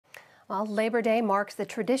Well, Labor Day marks the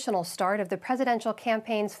traditional start of the presidential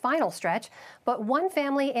campaign's final stretch, but one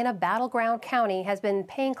family in a battleground county has been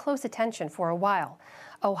paying close attention for a while.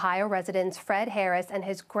 Ohio residents Fred Harris and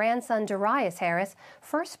his grandson Darius Harris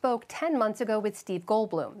first spoke 10 months ago with Steve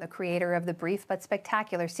Goldbloom, the creator of the Brief but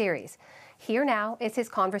Spectacular series. Here now is his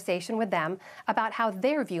conversation with them about how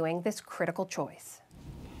they're viewing this critical choice.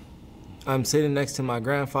 I'm sitting next to my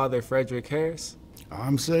grandfather, Frederick Harris.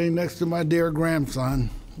 I'm sitting next to my dear grandson,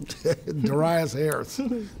 Darius Harris.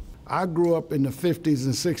 I grew up in the 50s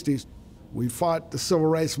and 60s. We fought the Civil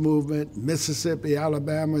Rights Movement, Mississippi,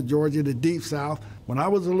 Alabama, Georgia, the Deep South. When I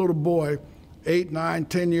was a little boy, 8, 9,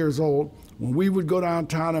 10 years old, when we would go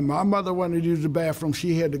downtown and my mother wanted to use the bathroom,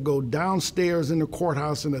 she had to go downstairs in the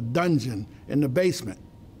courthouse in a dungeon in the basement.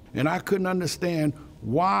 And I couldn't understand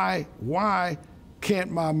why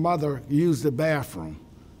can't my mother use the bathroom?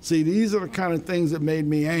 See, these are the kind of things that made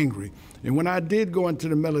me angry. And when I did go into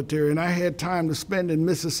the military and I had time to spend in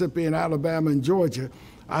Mississippi and Alabama and Georgia,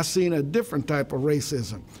 I seen a different type of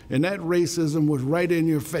racism. And that racism was right in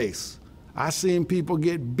your face. I seen people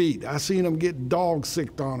get beat. I seen them get dog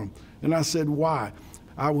sicked on them. And I said, why?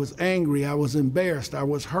 I was angry, I was embarrassed, I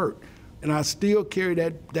was hurt. And I still carry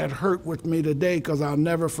that hurt with me today because I'll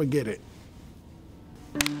never forget it.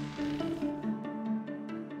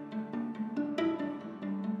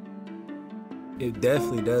 It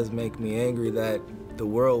definitely does make me angry that the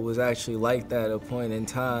world was actually like that at a point in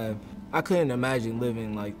time. I couldn't imagine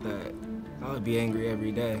living like that. I would be angry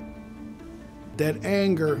every day. That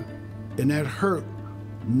anger and that hurt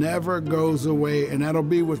never goes away, and that'll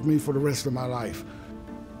be with me for the rest of my life.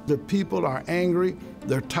 The people are angry,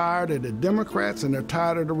 they're tired of the Democrats and they're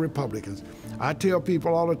tired of the Republicans. I tell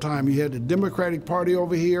people all the time, you had the Democratic Party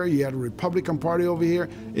over here, you had the Republican Party over here,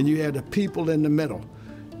 and you had the people in the middle.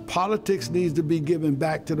 Politics needs to be given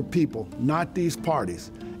back to the people, not these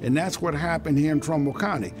parties. And that's what happened here in Trumbull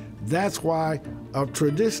County. That's why a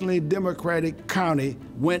traditionally Democratic county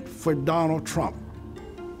went for Donald Trump.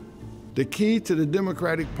 The key to the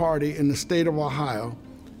Democratic Party in the state of Ohio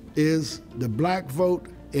is the black vote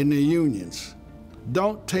and the unions.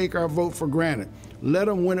 Don't take our vote for granted. Let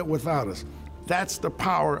them win it without us. That's the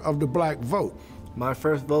power of the black vote. My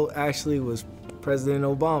first vote actually was President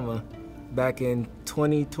Obama. Back in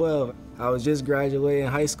 2012, I was just graduating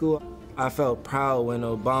high school. I felt proud when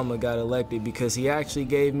Obama got elected because he actually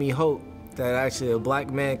gave me hope that actually a black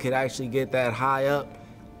man could actually get that high up.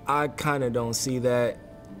 I kind of don't see that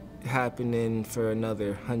happening for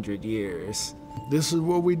another 100 years. This is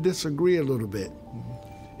where we disagree a little bit.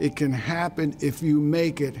 It can happen if you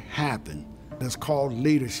make it happen. That's called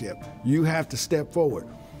leadership. You have to step forward.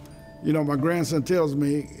 You know, my grandson tells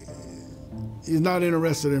me he's not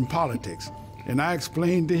interested in politics. And I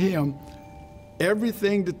explained to him,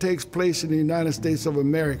 everything that takes place in the United States of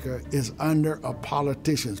America is under a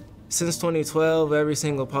politician. Since 2012, every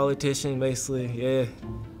single politician basically,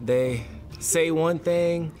 they say one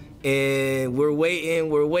thing and we're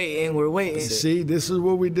waiting. See, this is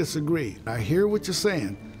where we disagree. I hear what you're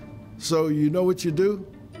saying. So you know what you do?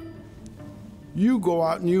 You go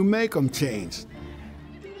out and you make them change.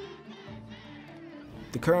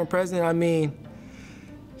 The current president, I mean,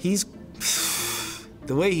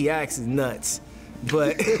 the way he acts is nuts.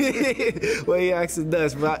 But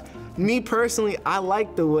me personally, I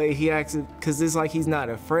like the way he acts because it's like he's not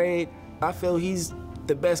afraid. I feel he's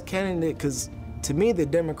the best candidate because to me, the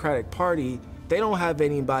Democratic Party, they don't have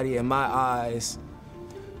anybody in my eyes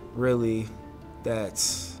really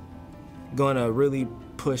that's gonna really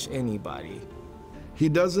push anybody. He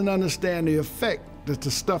doesn't understand the effect that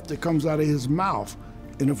the stuff that comes out of his mouth.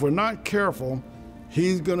 And if we're not careful,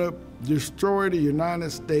 he's gonna destroy the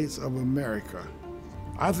United States of America.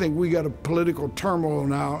 I think we got a political turmoil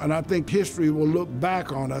now, and I think history will look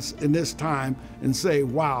back on us in this time and say,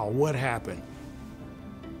 wow, what happened?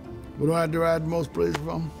 What do I derive the most pleasure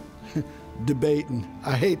from? Debating.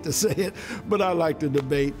 I hate to say it, but I like to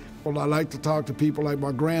debate. Well, I like to talk to people like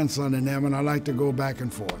my grandson and them, and I like to go back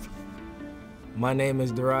and forth. My name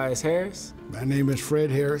is Darius Harris. My name is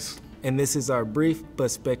Fred Harris. And this is our brief but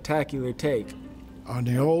spectacular take on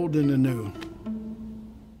the old and the new.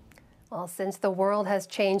 Well, since the world has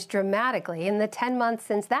changed dramatically in the 10 months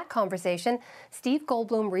since that conversation, Steve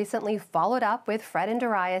Goldbloom recently followed up with Fred and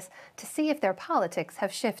Darius to see if their politics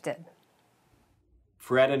have shifted.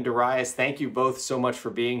 Fred and Darius, thank you both so much for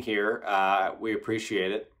being here. We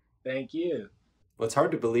appreciate it. Thank you. Well, it's hard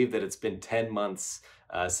to believe that it's been 10 months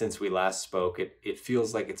since we last spoke. It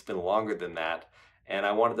feels like it's been longer than that. And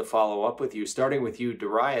I wanted to follow up with you, starting with you,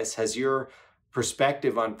 Darius. Has your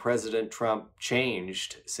perspective on President Trump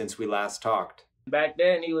changed since we last talked? Back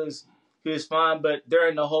then, he was he was fine. But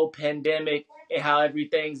during the whole pandemic and how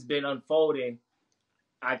everything's been unfolding,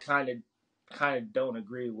 I kind of don't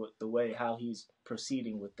agree with the way how he's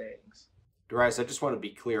proceeding with things. Darius, I just want to be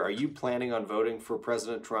clear. Are you planning on voting for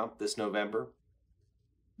President Trump this November?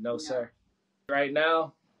 No, sir. Right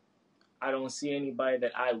now, I don't see anybody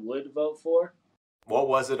that I would vote for. What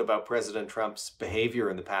was it about President Trump's behavior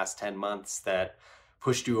in the past 10 months that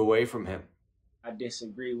pushed you away from him? I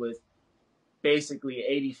disagree with basically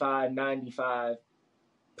 85, 95,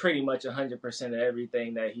 pretty much 100% of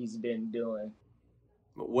everything that he's been doing.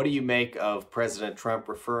 What do you make of President Trump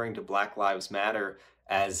referring to Black Lives Matter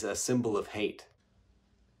as a symbol of hate?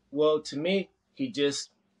 Well, to me, he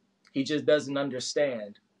just doesn't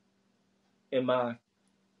understand.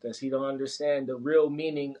 Does he don't understand the real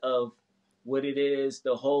meaning of what it is,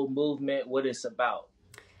 the whole movement, what it's about.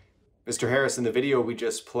 Mr. Harris, in the video we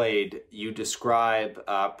just played, you describe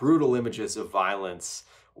brutal images of violence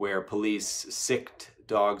where police sicked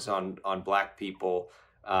dogs on black people.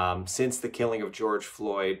 Since the killing of George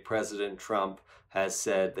Floyd, President Trump has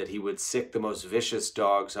said that he would sick the most vicious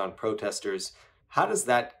dogs on protesters. How does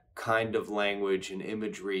that kind of language and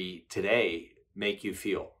imagery today make you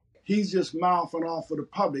feel? He's just mouthing off for the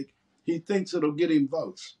public. He thinks it'll get him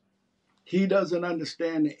votes. He doesn't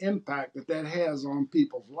understand the impact that has on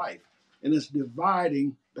people's life, and it's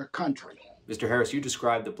dividing the country. Mr. Harris, you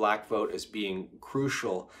described the black vote as being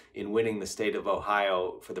crucial in winning the state of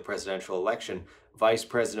Ohio for the presidential election. Vice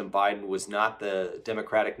President Biden was not the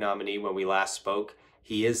Democratic nominee when we last spoke.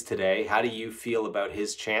 He is today. How do you feel about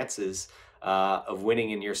his chances of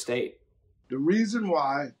winning in your state? The reason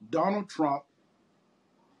why Donald Trump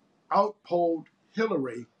outpolled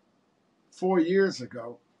Hillary 4 years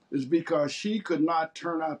ago is because she could not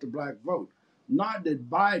turn out the black vote. Not that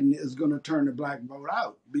Biden is going to turn the black vote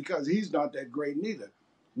out, because he's not that great neither.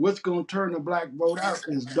 What's going to turn the black vote out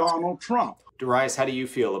is Donald Trump. Darius, how do you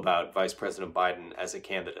feel about Vice President Biden as a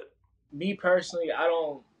candidate? Me personally, I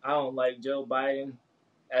don't like Joe Biden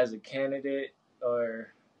as a candidate.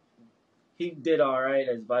 Or he did all right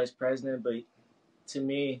as vice president, but to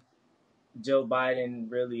me, Joe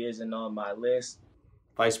Biden really isn't on my list.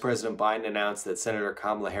 Vice President Biden announced that Senator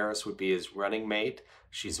Kamala Harris would be his running mate.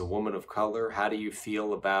 She's a woman of color. How do you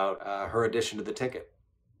feel about her addition to the ticket?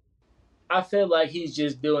 I feel like he's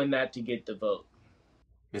just doing that to get the vote.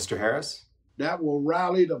 Mr. Harris? That will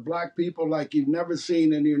rally the black people like you've never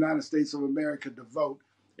seen in the United States of America to vote.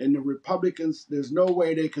 And the Republicans, there's no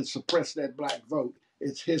way they can suppress that black vote.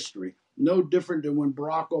 It's history. No different than when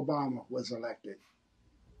Barack Obama was elected.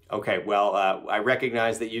 Okay, well, I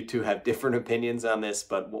recognize that you two have different opinions on this,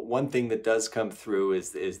 but one thing that does come through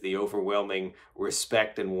is the overwhelming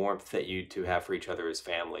respect and warmth that you two have for each other as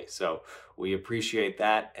family. So we appreciate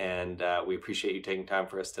that, and we appreciate you taking time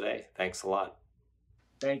for us today. Thanks a lot.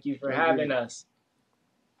 Thank you for having us.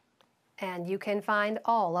 And you can find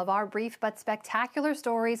all of our brief but spectacular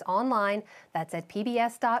stories online. That's at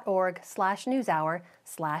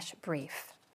pbs.org/newshour/brief.